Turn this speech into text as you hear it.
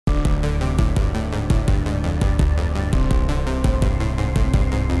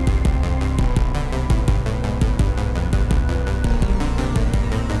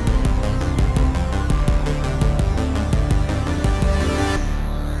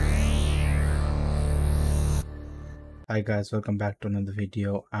Hi guys, welcome back to another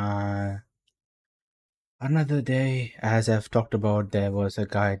video. Another day, as I've talked about, there was a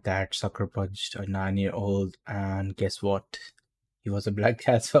guy that sucker punched a 9-year-old, and guess what? He was a black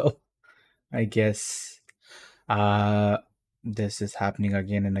cat, so I guess uh this is happening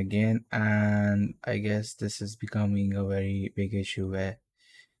again and again, and I guess this is becoming a very big issue where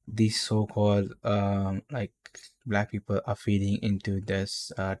these so-called like black people are feeding into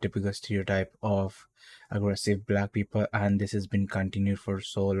this typical stereotype of aggressive black people, and this has been continued for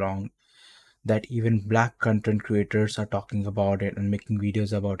so long that even black content creators are talking about it and making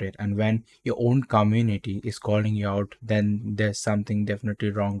videos about it. And when your own community is calling you out, then there's something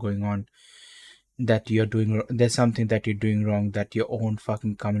definitely wrong going on, that you're doing there's something that you're doing wrong, that your own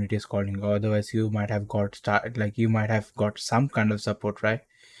fucking community is calling you. Otherwise you might have got you might have got some kind of support, right?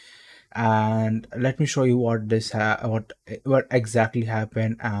 And let me show you what what exactly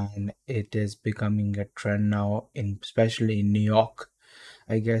happened, and it is becoming a trend now, in especially in New York.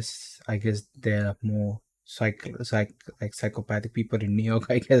 I guess there are more psychopathic people in New York,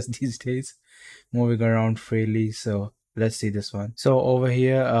 I guess, these days, moving around freely. So let's see this one. So over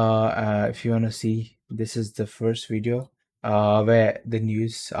here, if you want to see, this is the first video where the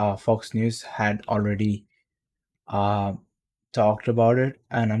news, Fox News had already uh, talked about it,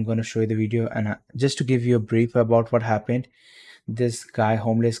 and I'm going to show you the video. And just to give you a brief about what happened, this guy,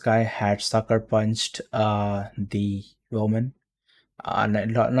 homeless guy, had sucker punched the woman,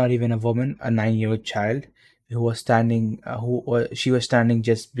 not even a woman, a 9-year-old child who was standing, she was standing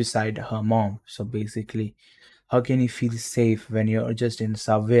just beside her mom. So basically, how can you feel safe when you're just in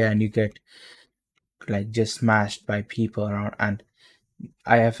subway and you get like just smashed by people around? And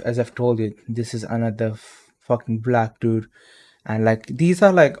as I've told you, this is another fucking black dude. And like these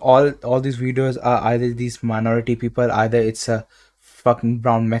are like all these videos are either these minority people, either it's a fucking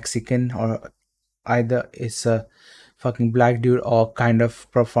brown Mexican, or either it's a fucking black dude, or kind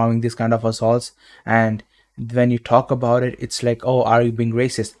of performing this kind of assaults. And when you talk about it, it's like, oh, are you being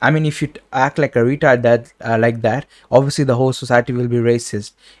racist? I mean, if you act like a retard that like that, obviously the whole society will be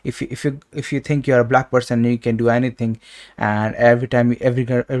racist. If you think you're a black person and you can do anything, and every time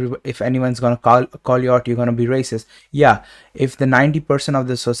if anyone's gonna call you out, you're gonna be racist. Yeah, if the 90% of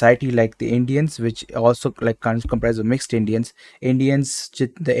the society, like the Indians, which also like comprised of mixed Indians,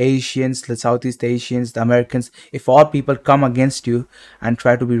 the Asians, the Southeast Asians, the Americans, if all people come against you and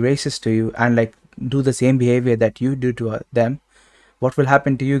try to be racist to you and like do the same behavior that you do to them, what will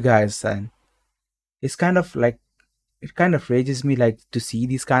happen to you guys? And it's kind of like, it kind of rages me like to see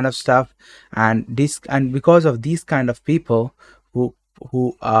this kind of stuff. And because of these kind of people who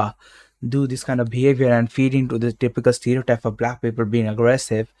do this kind of behavior and feed into the typical stereotype of black people being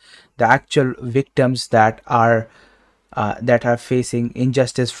aggressive, the actual victims that are facing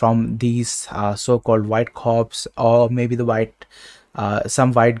injustice from these so-called white cops, or maybe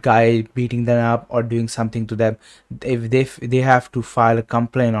some white guy beating them up or doing something to them, if they have to file a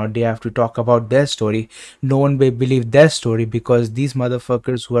complaint or they have to talk about their story, no one will believe their story, because these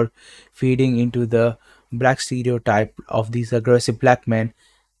motherfuckers who are feeding into the black stereotype of these aggressive black men,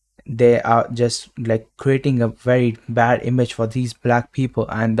 they are just like creating a very bad image for these black people,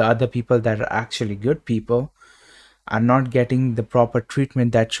 and the other people that are actually good people are not getting the proper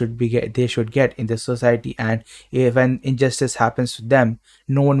treatment that they should get in the society. And when injustice happens to them,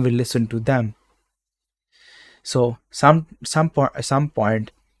 no one will listen to them. So some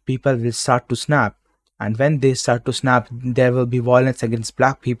point people will start to snap, and when they start to snap, there will be violence against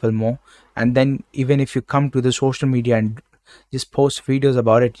black people more. And then even if you come to the social media and just post videos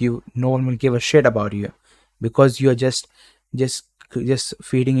about it, no one will give a shit about you, because you're just just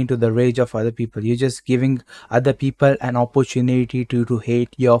feeding into the rage of other people. You're just giving other people an opportunity to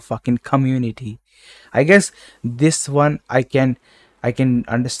hate your fucking community. I guess this one, I can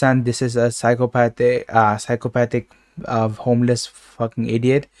understand. This is a psychopathic homeless fucking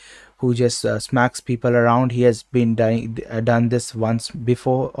idiot who just smacks people around. He has been done this once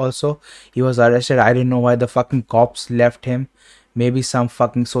before also. He was arrested. I don't know why the fucking cops left him. Maybe some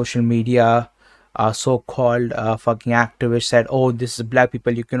fucking social media so-called fucking activist said, oh, this is black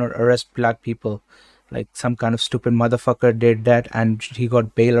people, you cannot arrest black people. Like some kind of stupid motherfucker did that, and he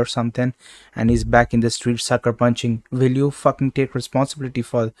got bail or something, and he's back in the street sucker punching. Will you fucking take responsibility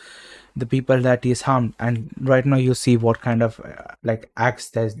for the people that he's harmed? And right now you see what kind of like acts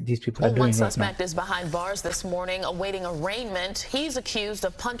that these people are doing One right now. suspect is behind bars this morning awaiting arraignment. He's accused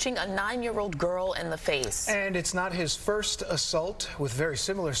of punching a 9-year-old girl in the face. And it's not his first assault with very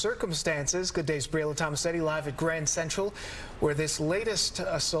similar circumstances. Good day's Briella Tomasetti live at Grand Central, where this latest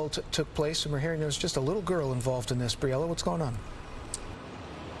assault took place. And we're hearing there's just a little girl involved in this. Briella, what's going on?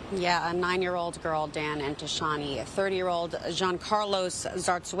 Yeah, a 9-year-old girl, Dan and Tashani. 30-year-old Giancarlos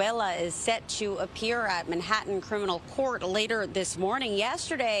Zarzuela is set to appear at Manhattan Criminal Court later this morning.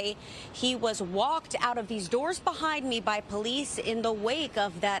 Yesterday, he was walked out of these doors behind me by police in the wake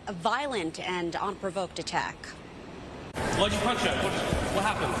of that violent and unprovoked attack. Why'd you punch him? What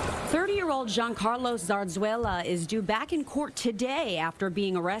happened? 30-year-old Giancarlos Zarzuela is due back in court today after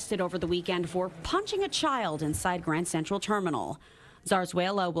being arrested over the weekend for punching a child inside Grand Central Terminal.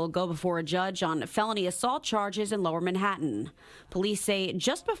 Zarzuela will go before a judge on felony assault charges in Lower Manhattan. Police say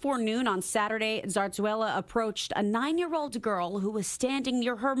just before noon on Saturday, Zarzuela approached a 9-year-old girl who was standing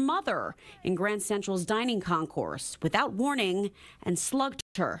near her mother in Grand Central's dining concourse without warning and slugged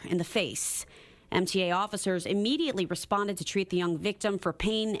her in the face. MTA officers immediately responded to treat the young victim for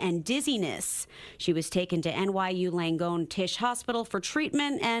pain and dizziness. She was taken to NYU Langone Tisch Hospital for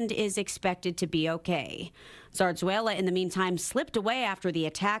treatment and is expected to be okay. Zarzuela, in the meantime, slipped away after the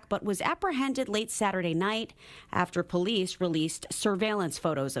attack, but was apprehended late Saturday night after police released surveillance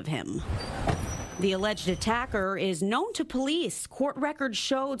photos of him. The alleged attacker is known to police. Court records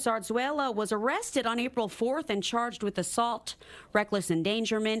showed Zarzuela was arrested on April 4th and charged with assault, reckless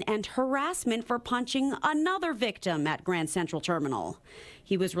endangerment, and harassment for punching another victim at Grand Central Terminal.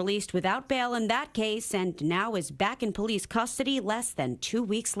 He was released without bail in that case and now is back in police custody less than 2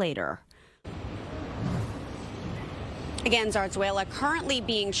 weeks later. Again, Zarzuela currently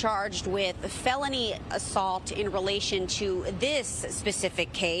being charged with felony assault in relation to this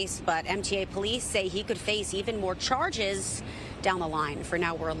specific case, but MTA police say he could face even more charges down the line. For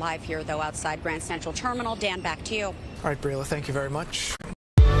now, we're live here, though, outside Grand Central Terminal. Dan, back to you. All right, Briella, thank you very much.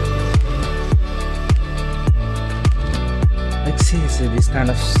 Like seriously, this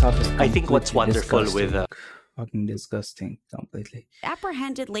kind of stuff is I think what's wonderful with fucking disgusting completely.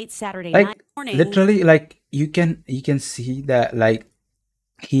 Apprehended late Saturday Like night morning. literally, like you can see that like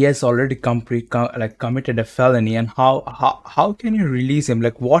he has already committed a felony, and how can you release him?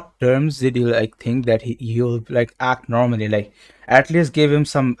 Like what terms did you like think that he'll like act normally? Like at least give him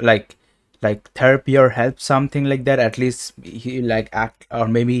some like therapy or help, something like that. At least he like act, or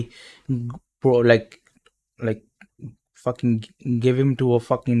maybe like fucking give him to a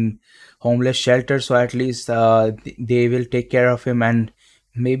fucking homeless shelter, so at least they will take care of him. And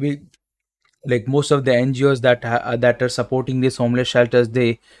maybe like most of the NGOs that are supporting these homeless shelters,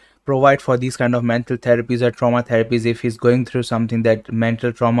 they provide for these kind of mental therapies or trauma therapies. If he's going through something, that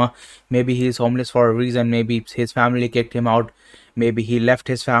mental trauma, maybe he's homeless for a reason, maybe his family kicked him out, maybe he left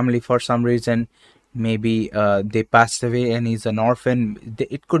his family for some reason, maybe they passed away and he's an orphan.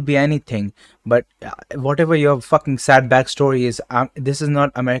 It could be anything. But whatever your fucking sad backstory is, this is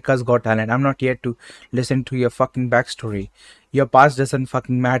not America's Got Talent. I'm not here to listen to your fucking backstory. Your past doesn't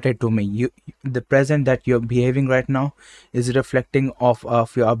fucking matter to me. The present that you're behaving right now is reflecting of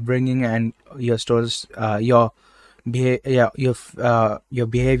your upbringing and your stories, your behavior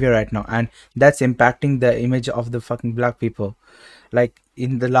right now, and that's impacting the image of the fucking black people. Like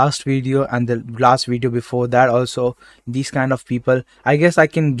in the last video and the last video before that also, these kind of people, I guess I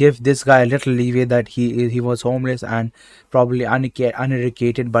can give this guy a little leeway that he was homeless and probably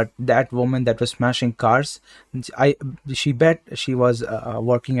uneducated, but that woman that was smashing cars, she bet she was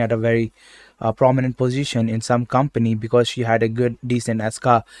working at a very prominent position in some company because she had a good decent ass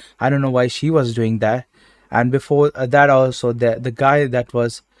car. I don't know why she was doing that. And before that also, the guy that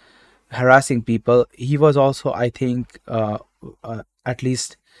was harassing people, he was also, I think, at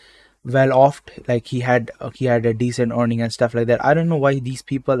least well off. Like he had a decent earning and stuff like that. I don't know why these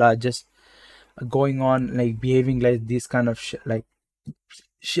people are just going on like behaving like this kind of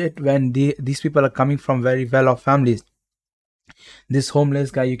shit when these people are coming from very well off families. This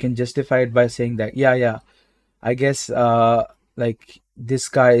homeless guy, you can justify it by saying that yeah, I guess like this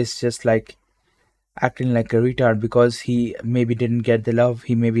guy is just like acting like a retard because he maybe didn't get the love.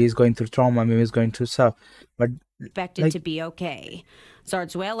 Maybe he's going through trauma, maybe he's going through stuff, but expected to be okay.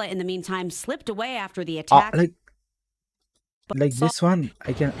 Zarzuela, in the meantime, slipped away after the attack. Like this one,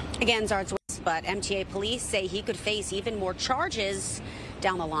 I can again, Zarzuela, but MTA police say he could face even more charges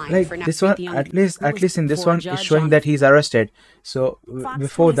down the line. Like for now, this one, at least in this one, is showing that he's arrested. So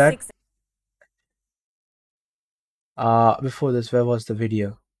before that, before this, where was the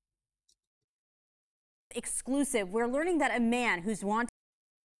video? Exclusive. We're learning that a man who's wanted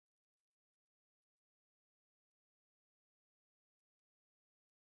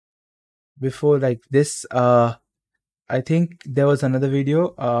before like this, I think there was another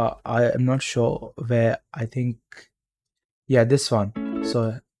video. I am not sure where. I think, yeah, this one.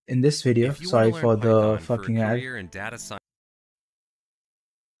 So in this video, sorry for the fucking ad.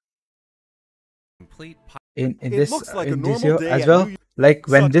 In this video as well, Like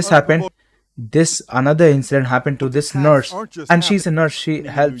when Such this happened, unprovoked this another incident happened to this attacks nurse, aren't just and she's a nurse. She happening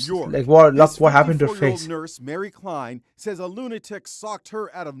in helps. New York. Like what? Look This what happened to her 54-year-old face. nurse, Mary Klein, says a lunatic socked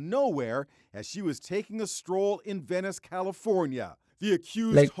her out of nowhere as she was taking a stroll in Venice, California. The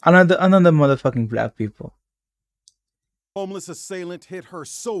accused Like another motherfucking black people. homeless assailant hit her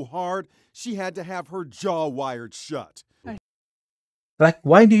so hard she had to have her jaw wired shut. Like,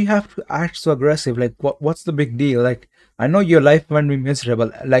 why do you have to act so aggressive? Like, what's the big deal? Like, I know your life might be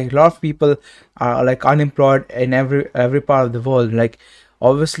miserable. Like, a lot of people are like unemployed in every part of the world. Like,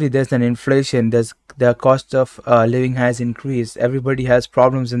 obviously, there's an inflation. The cost of living has increased. Everybody has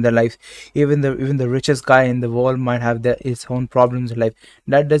problems in their life. Even the richest guy in the world might have his own problems in life.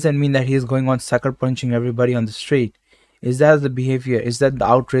 That doesn't mean that he's going on sucker punching everybody on the street. Is that the behavior? Is that the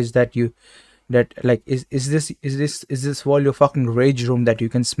outrage that you? That like is this all your fucking rage room that you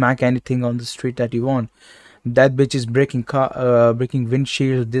can smack anything on the street that you want? That bitch is breaking breaking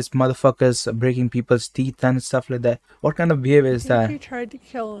windshields. This motherfucker's breaking people's teeth and stuff like that. What kind of behavior is that? He tried to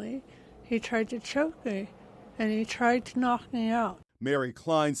kill me, he tried to choke me, and he tried to knock me out. Mary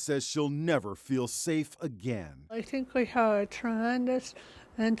Klein says she'll never feel safe again. I think we have a tremendous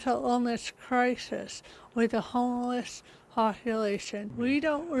mental illness crisis with a homeless population. We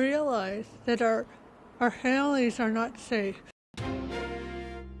don't realize that our families are not safe.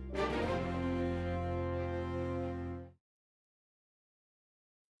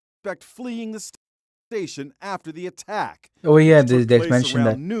 Fleeing the station after the attack. Oh yeah, This took they place mentioned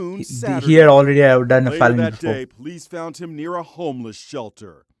that around noon he Saturday. had already done a Later felony that before. day, police found him near a homeless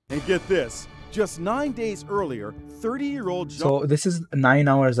shelter. And get this, just 9 days earlier, 30-year-old John So this is 9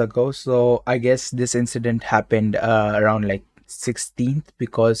 hours ago. So I guess this incident happened around like 16th,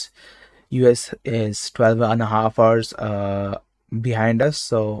 because US is 12 and a half hours behind us.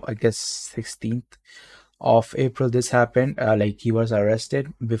 So I guess 16th of April this happened. Like he was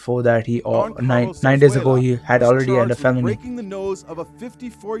arrested. Before that, he Don nine Carlos days ago Zarzuela he had was already had charged a with felony. breaking the nose of a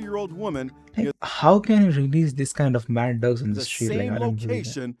 54-year-old woman near Like, how can you release this kind of mad dogs in the the street? Like, same I don't believe that.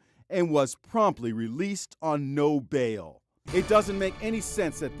 location and was promptly released on no bail. It doesn't make any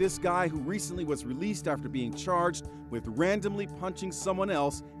sense that this guy, who recently was released after being charged with randomly punching someone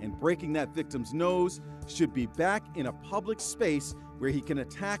else and breaking that victim's nose, should be back in a public space where he can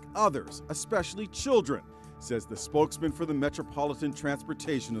attack others, especially children, says the spokesman for the Metropolitan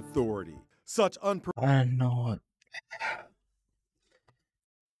Transportation Authority. Such I know.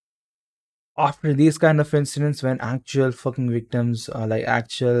 After these kind of incidents, when actual fucking victims, like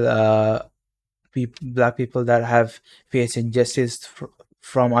actual black people that have faced injustice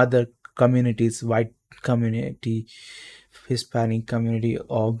from other communities, white community, Hispanic community,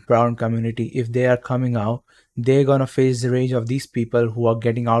 or brown community, if they are coming out, they're gonna face the rage of these people who are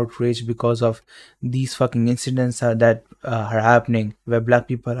getting outraged because of these fucking incidents that are happening, where black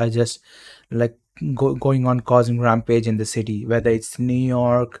people are just like going on causing rampage in the city, whether it's New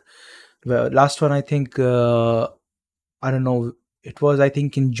York. Well, last one I think I don't know. It was, I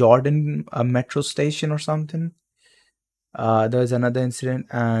think, in Jordan, a metro station or something. There was another incident,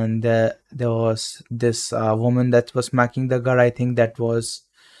 and there was this woman that was smacking the guy. I think that was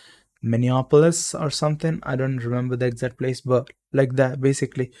Minneapolis or something. I don't remember the exact place, but like that,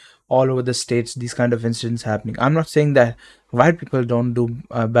 basically, all over the states, these kind of incidents happening. I'm not saying that white people don't do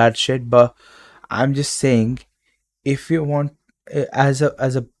bad shit, but I'm just saying, if you want,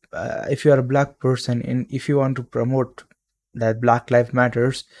 if you are a black person and if you want to promote that Black Lives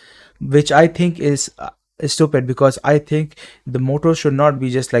Matters, which I think is stupid, because I think the motto should not be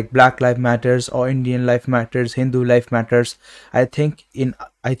just like Black Lives Matters or Indian Life Matters, Hindu Life Matters. I think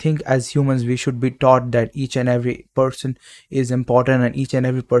as humans we should be taught that each and every person is important and each and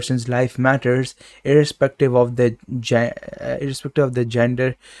every person's life matters, irrespective of the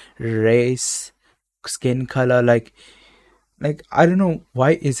gender, race, skin color. Like I don't know,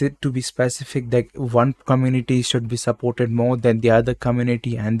 why is it to be specific that one community should be supported more than the other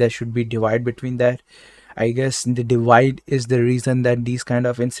community and there should be divide between that? I guess the divide is the reason that these kind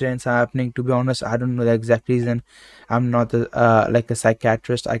of incidents are happening. To be honest, I don't know the exact reason. I'm not like a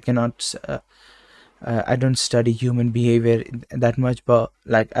psychiatrist. I cannot I don't study human behavior that much, but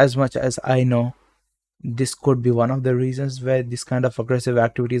like as much as I know, this could be one of the reasons where this kind of aggressive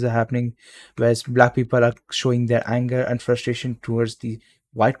activities are happening, whereas black people are showing their anger and frustration towards the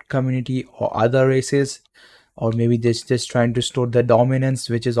white community or other races, or maybe they're just trying to store their dominance,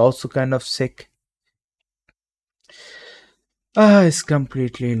 which is also kind of sick. It's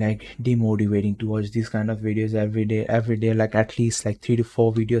completely like demotivating to watch these kind of videos every day. Like at least like 3 to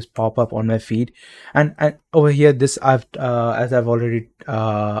 4 videos pop up on my feed, and over here this as I've already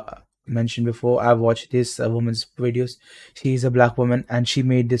mentioned before, I've watched this woman's videos. She is a black woman and she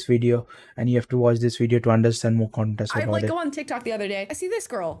made this video, and you have to watch this video to understand more context I about it. go on TikTok the other day. I see this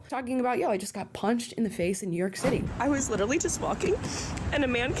girl talking about, yo, I just got punched in the face in New York City. I was literally just walking and a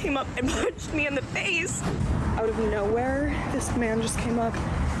man came up and punched me in the face. Out of nowhere, this man just came up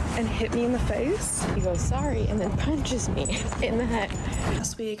and hit me in the face. He goes, sorry, and then punches me in the head.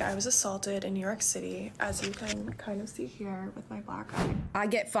 Last week, I was assaulted in New York City, as you can kind of see here with my black eye. I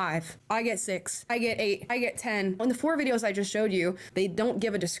get 5, I get 6, I get 8, I get 10. On the 4 videos I just showed you, they don't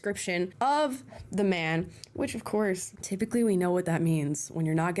give a description of the man, which of course, typically we know what that means. When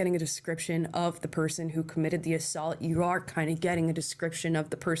you're not getting a description of the person who committed the assault, you are kind of getting a description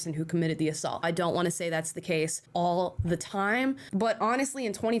of the person who committed the assault. I don't want to say that's the case all the time, but honestly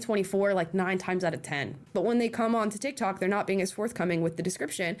in 2024, like 9 times out of 10. But when they come onto TikTok, they're not being as forthcoming with the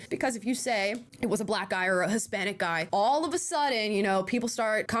description, because if you say it was a black guy or a Hispanic guy, all of a sudden, you know, people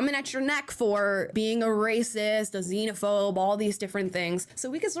start coming at your neck for being a racist, a xenophobe, all these different things.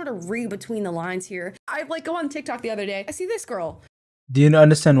 So we can sort of read between the lines here. I go on TikTok the other day, I see this girl. Do you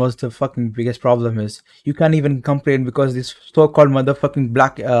understand what the fucking biggest problem is? You can't even complain because this so-called motherfucking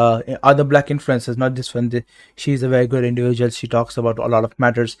black, other black influencers, not this one. She's a very good individual. She talks about a lot of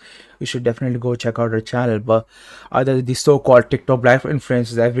matters. You should definitely go check out her channel. But other the so-called TikTok black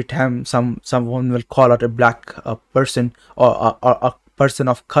influencers, every time someone will call out a black person or a person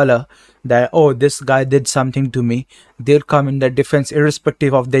of color, that, oh, this guy did something to me, they'll come in their defense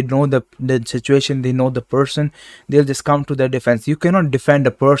irrespective of they know the situation, they know the person, they'll just come to their defense. You cannot defend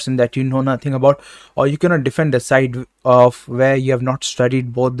a person that you know nothing about, or you cannot defend the side of where you have not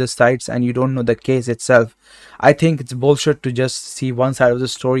studied both the sides and you don't know the case itself. I think it's bullshit to just see one side of the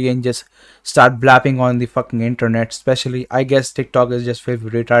story and just start blapping on the fucking internet. Especially, I guess TikTok is just filled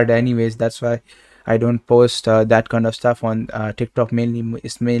with retarded anyways. That's why I don't post that kind of stuff on TikTok.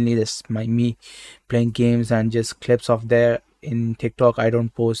 It's mainly just me playing games and just clips of there in TikTok. I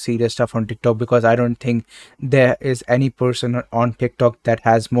don't post serious stuff on TikTok because I don't think there is any person on TikTok that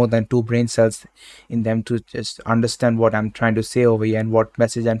has more than 2 brain cells in them to just understand what I'm trying to say over here and what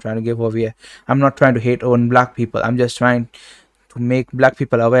message I'm trying to give over here. I'm not trying to hate on black people. I'm just trying to make black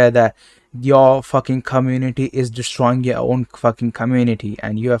people aware that your fucking community is destroying your own fucking community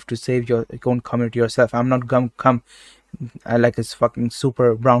and you have to save your own community yourself. I'm not gonna come like this fucking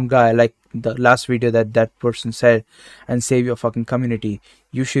super brown guy like the last video that person said and save your fucking community.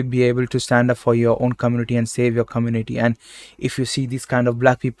 You should be able to stand up for your own community and save your community. And if you see these kind of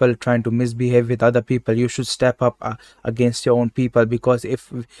black people trying to misbehave with other people, you should step up against your own people, because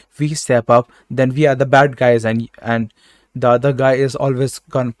if we step up, then we are the bad guys and the other guy is always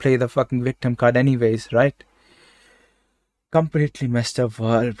gonna play the fucking victim card anyways, right? Completely messed up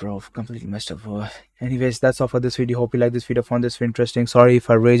world, bro. Completely messed up world. Anyways, that's all for this video. Hope you like this video, found this video interesting. Sorry if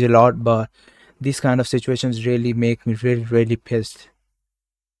I rage a lot, but these kind of situations really make me really pissed.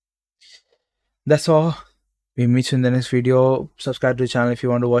 That's all. We meet you in the next video. Subscribe to the channel if you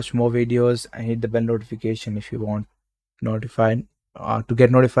want to watch more videos, and hit the bell notification if you want notified to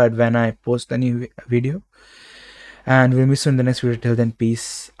get notified when I post a new video. And we'll meet you in the next video. Till then,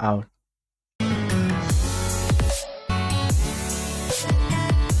 peace out.